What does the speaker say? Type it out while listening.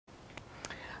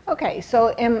Okay, so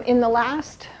in the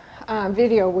last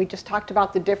video, we just talked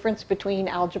about the difference between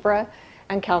algebra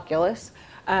and calculus.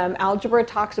 Algebra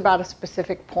talks about a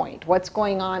specific point, what's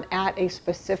going on at a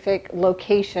specific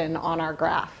location on our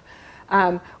graph.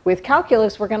 With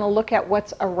calculus, we're going to look at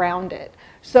what's around it.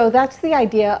 So that's the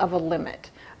idea of a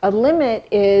limit. A limit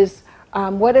is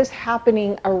what is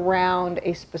happening around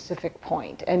a specific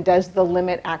point, and does the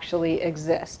limit actually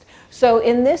exist? So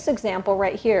in this example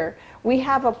right here, we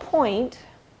have a point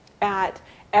at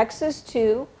x is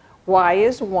 2, y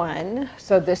is 1.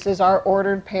 So this is our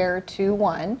ordered pair 2,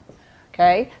 1.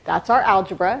 Okay, that's our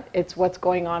algebra. It's what's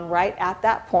going on right at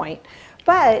that point.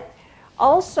 But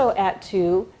also at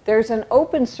 2, there's an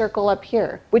open circle up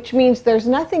here, which means there's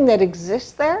nothing that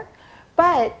exists there,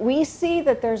 but we see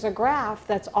that there's a graph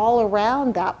that's all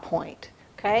around that point.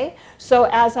 Okay, so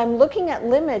as I'm looking at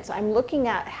limits, I'm looking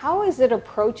at how is it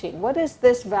approaching? What is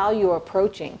this value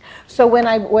approaching? So when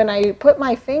I put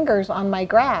my fingers on my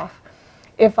graph,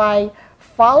 if I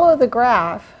follow the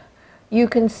graph, you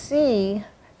can see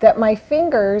that my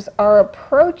fingers are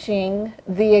approaching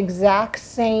the exact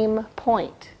same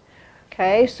point.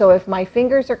 Okay, so if my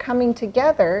fingers are coming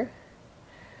together,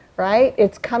 right,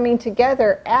 it's coming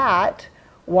together at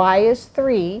y is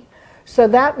 3. So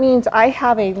that means I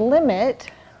have a limit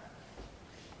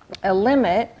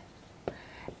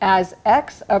as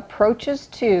x approaches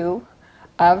 2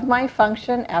 of my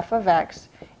function f of x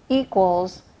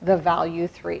equals the value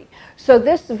 3. So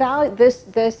this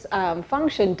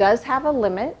function does have a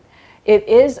limit. It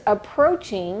is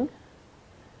approaching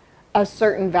a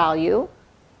certain value,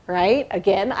 right?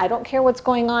 Again, I don't care what's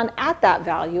going on at that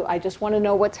value. I just want to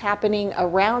know what's happening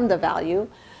around the value.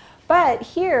 But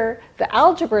here, the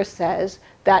algebra says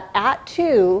that at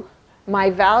 2, my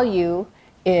value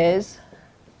is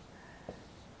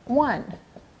 1.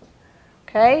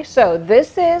 Okay, so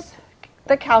this is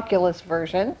the calculus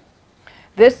version.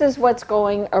 This is what's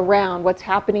going around, what's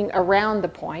happening around the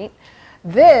point.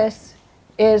 This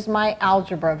is my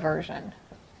algebra version.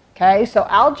 Okay, so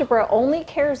algebra only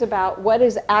cares about what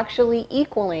is actually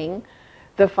equaling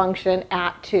the function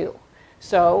at 2.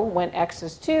 So when x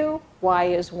is 2, y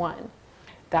is 1.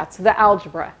 That's the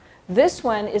algebra. This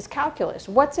one is calculus.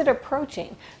 What's it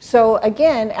approaching? So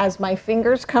again, as my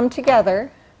fingers come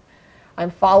together,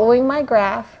 I'm following my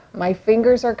graph. My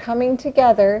fingers are coming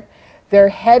together. They're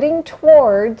heading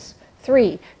towards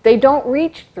 3. They don't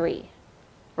reach 3,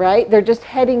 right? They're just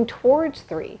heading towards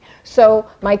 3. So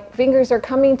my fingers are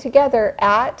coming together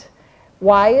at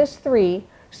y is 3.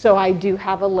 So I do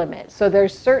have a limit. So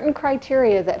there's certain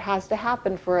criteria that has to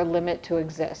happen for a limit to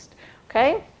exist.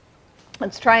 Okay?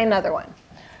 Let's try another one.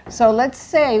 So let's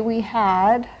say we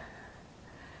had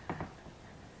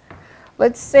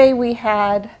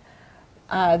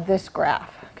this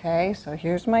graph. Okay, so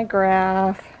here's my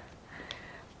graph.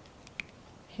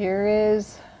 Here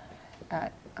is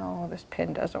at, oh, this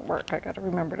pin doesn't work. I got to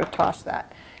remember to toss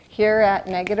that. Here at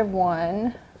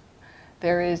 -1.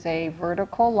 There is a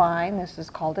vertical line. This is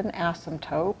called an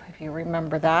asymptote, if you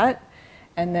remember that.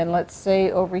 And then let's say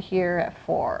over here at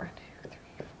 4, 2, 3,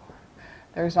 4,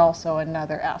 there's also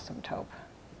another asymptote.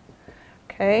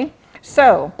 Okay,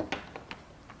 so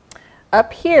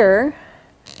up here,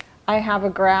 I have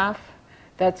a graph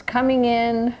that's coming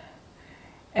in,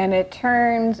 and it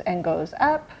turns and goes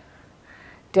up.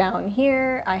 Down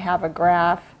here, I have a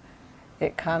graph.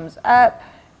 It comes up,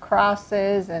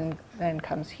 crosses, and then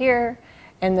comes here.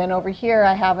 And then over here,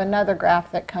 I have another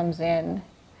graph that comes in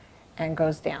and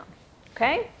goes down.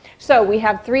 Okay? So we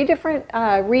have 3 different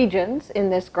regions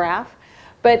in this graph.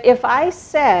 But if I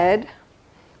said,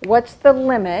 what's the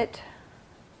limit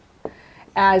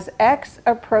as x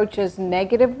approaches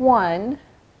 -1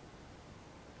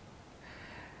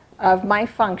 of my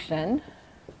function,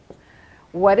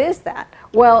 what is that?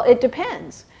 Well, it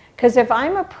depends. Because if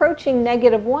I'm approaching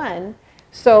 -1,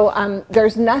 so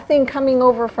there's nothing coming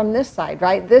over from this side,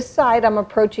 right? This side, I'm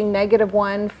approaching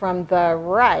 -1 from the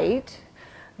right.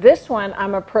 This one,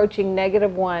 I'm approaching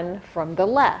 -1 from the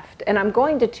left. And I'm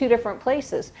going to 2 different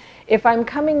places. If I'm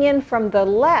coming in from the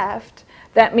left,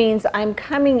 that means I'm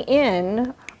coming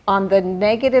in on the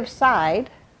negative side.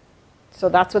 So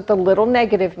that's what the little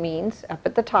negative means up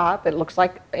at the top. It looks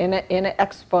like in an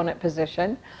exponent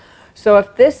position. So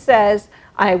if this says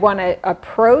I want to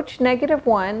approach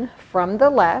 -1 from the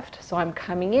left, so I'm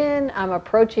coming in, I'm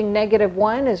approaching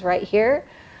 -1 is right here.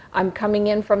 I'm coming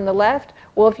in from the left.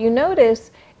 Well, if you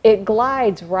notice, it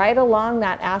glides right along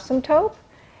that asymptote,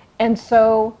 and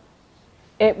so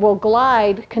it will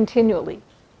glide continually.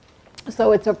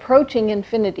 So it's approaching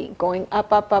infinity, going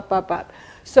up, up, up, up, up.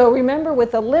 So remember,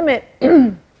 with a limit,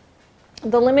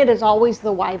 the limit is always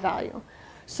the y value.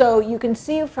 So you can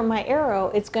see from my arrow,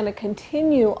 it's going to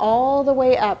continue all the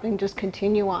way up and just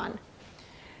continue on.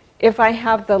 If I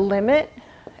have the limit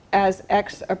as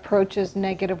x approaches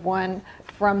 -1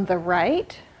 from the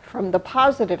right, from the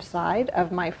positive side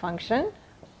of my function,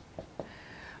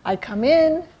 I come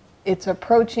in, it's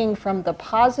approaching from the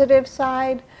positive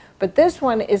side, but this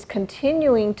one is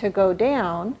continuing to go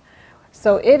down,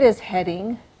 so it is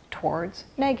heading towards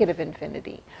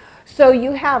 -infinity. So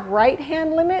you have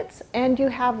right-hand limits and you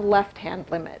have left-hand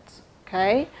limits,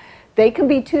 okay? They can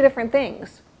be two different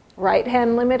things.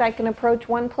 Right-hand limit I can approach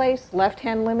one place,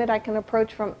 left-hand limit I can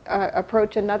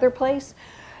approach another place.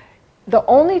 The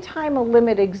only time a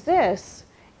limit exists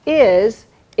is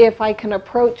if I can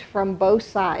approach from both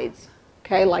sides,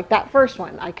 okay? Like that first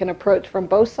one, I can approach from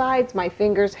both sides, my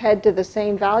fingers head to the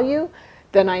same value,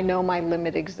 then I know my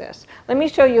limit exists. Let me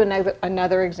show you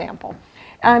another example.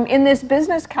 In this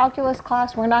business calculus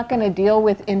class, we're not going to deal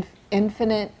with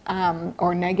infinite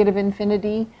or negative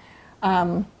infinity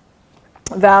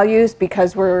values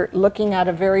because we're looking at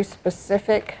a very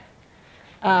specific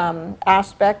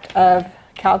aspect of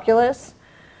calculus.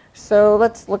 So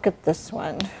let's look at this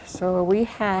one. So we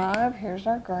have, here's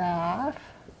our graph,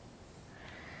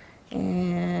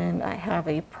 and I have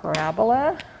a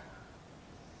parabola,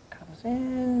 comes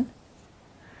in,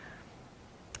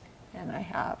 and I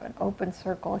have an open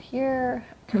circle here,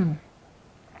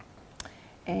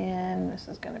 and this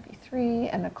is going to be 3,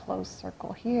 and a closed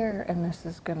circle here, and this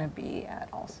is going to be at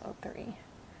also 3,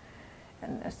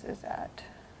 and this is at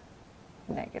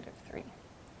 -3.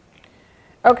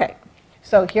 Okay,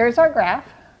 so here's our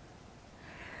graph.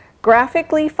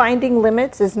 Graphically, finding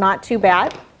limits is not too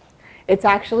bad. It's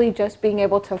actually just being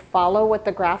able to follow what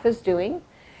the graph is doing.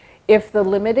 If the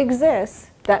limit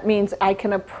exists, that means I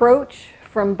can approach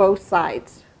from both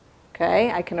sides.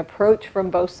 Okay, I can approach from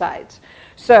both sides.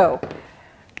 So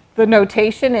the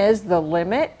notation is the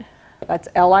limit, that's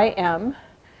LIM,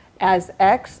 as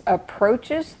x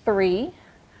approaches 3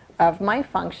 of my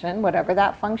function, whatever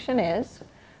that function is.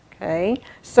 Okay,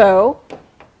 so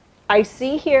I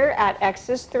see here at x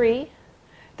is 3,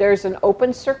 there's an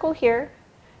open circle here,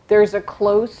 there's a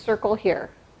closed circle here.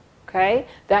 Okay,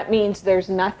 that means there's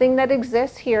nothing that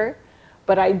exists here,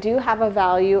 but I do have a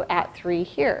value at 3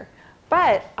 here.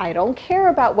 But I don't care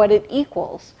about what it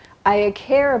equals. I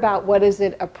care about what is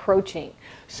it approaching.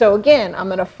 So again, I'm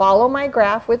going to follow my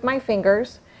graph with my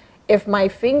fingers. If my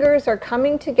fingers are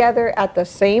coming together at the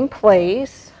same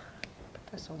place,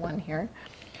 put this 1 here.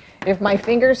 If my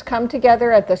fingers come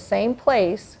together at the same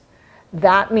place,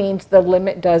 that means the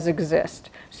limit does exist.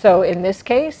 So in this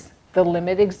case, the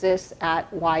limit exists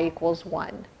at y equals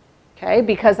 1. Okay,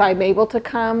 because I'm able to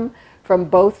come from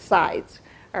both sides.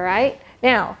 All right.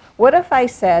 Now, what if I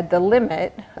said the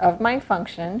limit of my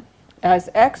function as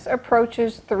x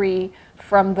approaches 3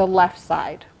 from the left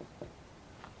side?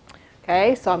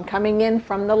 Okay, so I'm coming in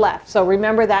from the left. So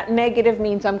remember that negative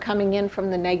means I'm coming in from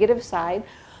the negative side.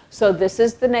 So this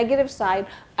is the negative side.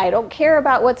 I don't care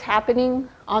about what's happening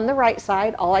on the right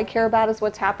side. All I care about is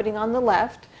what's happening on the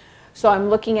left. So I'm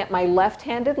looking at my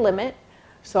left-handed limit.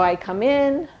 So I come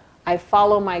in, I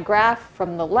follow my graph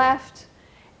from the left,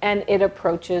 and it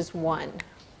approaches 1.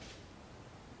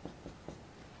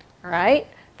 All right,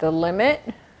 the limit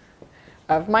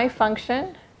of my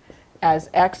function as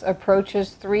x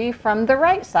approaches 3 from the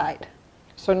right side.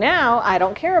 So now I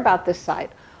don't care about this side.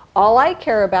 All I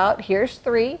care about, here's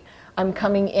 3. I'm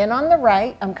coming in on the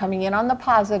right. I'm coming in on the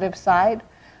positive side.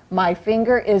 My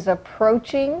finger is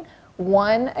approaching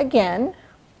 1 again.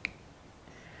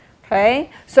 Okay,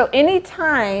 so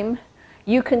anytime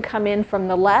you can come in from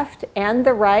the left and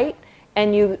the right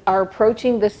and you are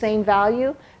approaching the same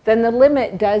value, then the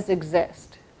limit does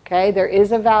exist. Okay, there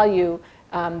is a value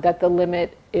that the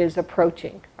limit is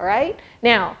approaching. All right,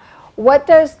 now what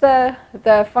does the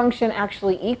function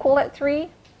actually equal at 3?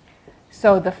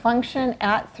 So the function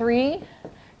at 3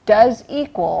 does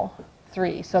equal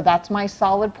 3. So that's my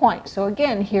solid point. So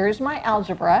again, here's my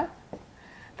algebra.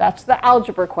 That's the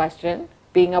algebra question,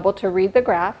 being able to read the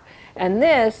graph. And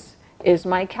this is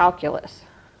my calculus.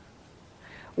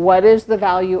 What is the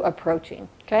value approaching?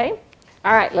 Okay?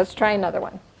 All right, let's try another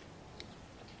one.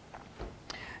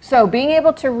 So being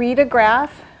able to read a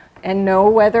graph and know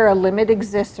whether a limit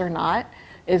exists or not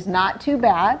is not too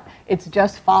bad. It's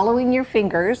just following your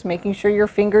fingers, making sure your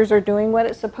fingers are doing what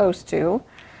it's supposed to.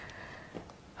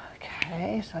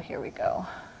 Okay, so here we go.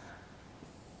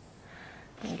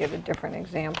 Let me give a different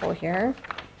example here.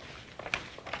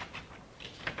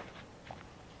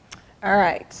 All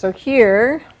right, so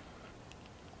here,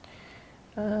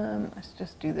 let's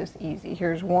just do this easy.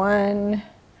 Here's 1,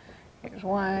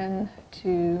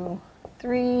 2,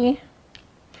 3.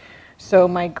 So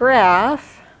my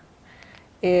graph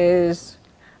is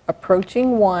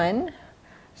approaching 1.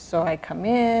 So I come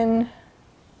in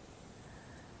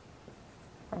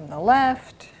from the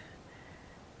left.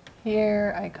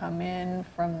 Here I come in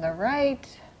from the right.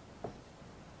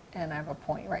 And I have a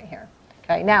point right here.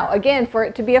 Okay, now again, for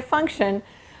it to be a function,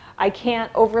 I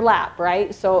can't overlap,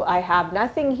 right? So I have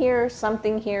nothing here,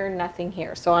 something here, nothing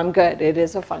here. So I'm good. It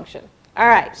is a function. All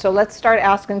right, so let's start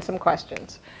asking some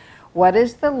questions. What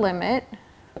is the limit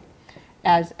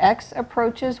as x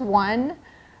approaches 1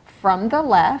 from the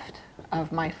left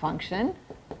of my function?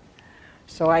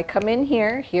 So I come in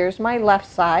here. Here's my left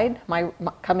side,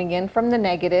 coming in from the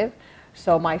negative.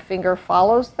 So my finger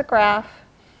follows the graph,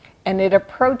 and it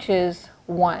approaches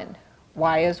 1.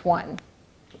 Y is 1.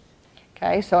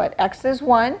 Okay, so at x is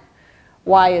 1,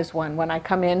 y is 1 when I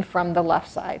come in from the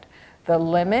left side. The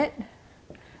limit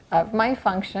of my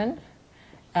function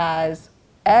as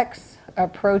x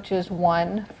approaches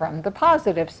 1 from the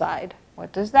positive side.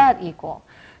 What does that equal?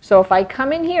 So if I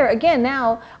come in here, again,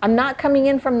 now I'm not coming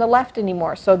in from the left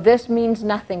anymore, so this means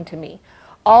nothing to me.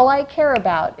 All I care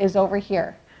about is over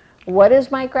here. What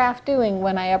is my graph doing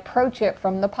when I approach it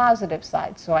from the positive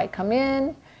side? So I come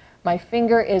in, my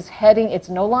finger is heading, it's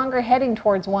no longer heading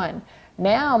towards 1.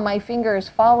 Now my finger is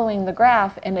following the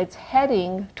graph and it's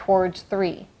heading towards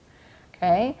 3.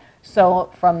 Okay,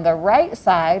 so from the right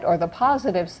side or the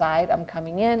positive side, I'm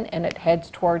coming in and it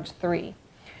heads towards 3.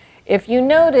 If you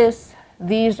notice,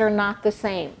 these are not the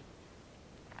same.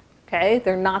 Okay,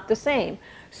 they're not the same.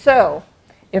 So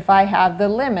if I have the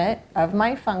limit of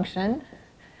my function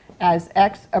as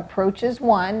x approaches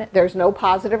 1, there's no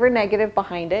positive or negative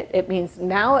behind it. It means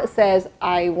now it says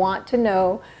I want to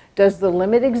know, does the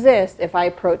limit exist if I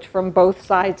approach from both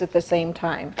sides at the same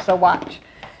time? So watch.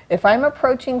 If I'm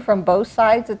approaching from both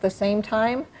sides at the same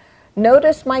time,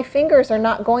 notice my fingers are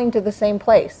not going to the same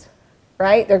place,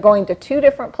 right? They're going to 2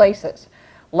 different places.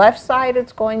 Left side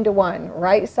it's going to 1,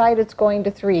 right side it's going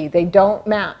to 3. They don't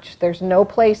match. There's no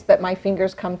place that my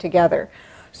fingers come together.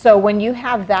 So when you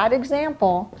have that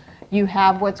example, you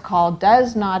have what's called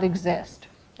does not exist.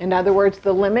 In other words,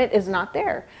 the limit is not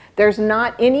there. There's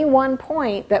not any one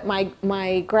point that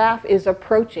my graph is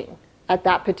approaching at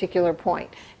that particular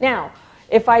point. Now,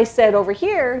 if I said over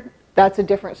here, that's a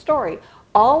different story.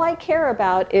 All I care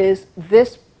about is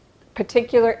this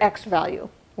particular x value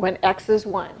when x is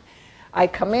 1. I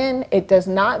come in, it does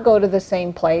not go to the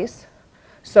same place,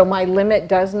 so my limit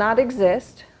does not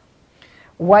exist.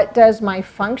 What does my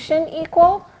function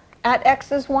equal at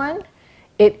x is 1?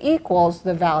 It equals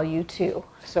the value 2.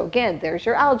 So again, there's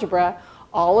your algebra.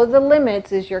 All of the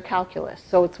limits is your calculus.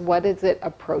 So it's what is it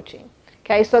approaching.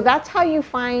 Okay, so that's how you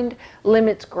find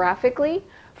limits graphically.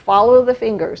 Follow the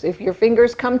fingers. If your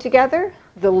fingers come together,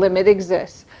 the limit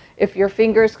exists. If your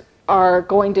fingers are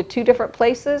going to 2 different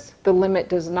places, the limit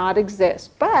does not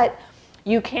exist. But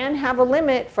you can have a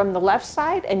limit from the left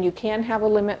side and you can have a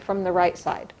limit from the right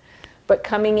side. But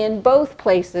coming in both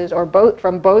places or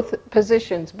from both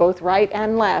positions, both right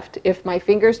and left, if my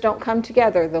fingers don't come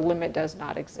together, the limit does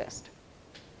not exist.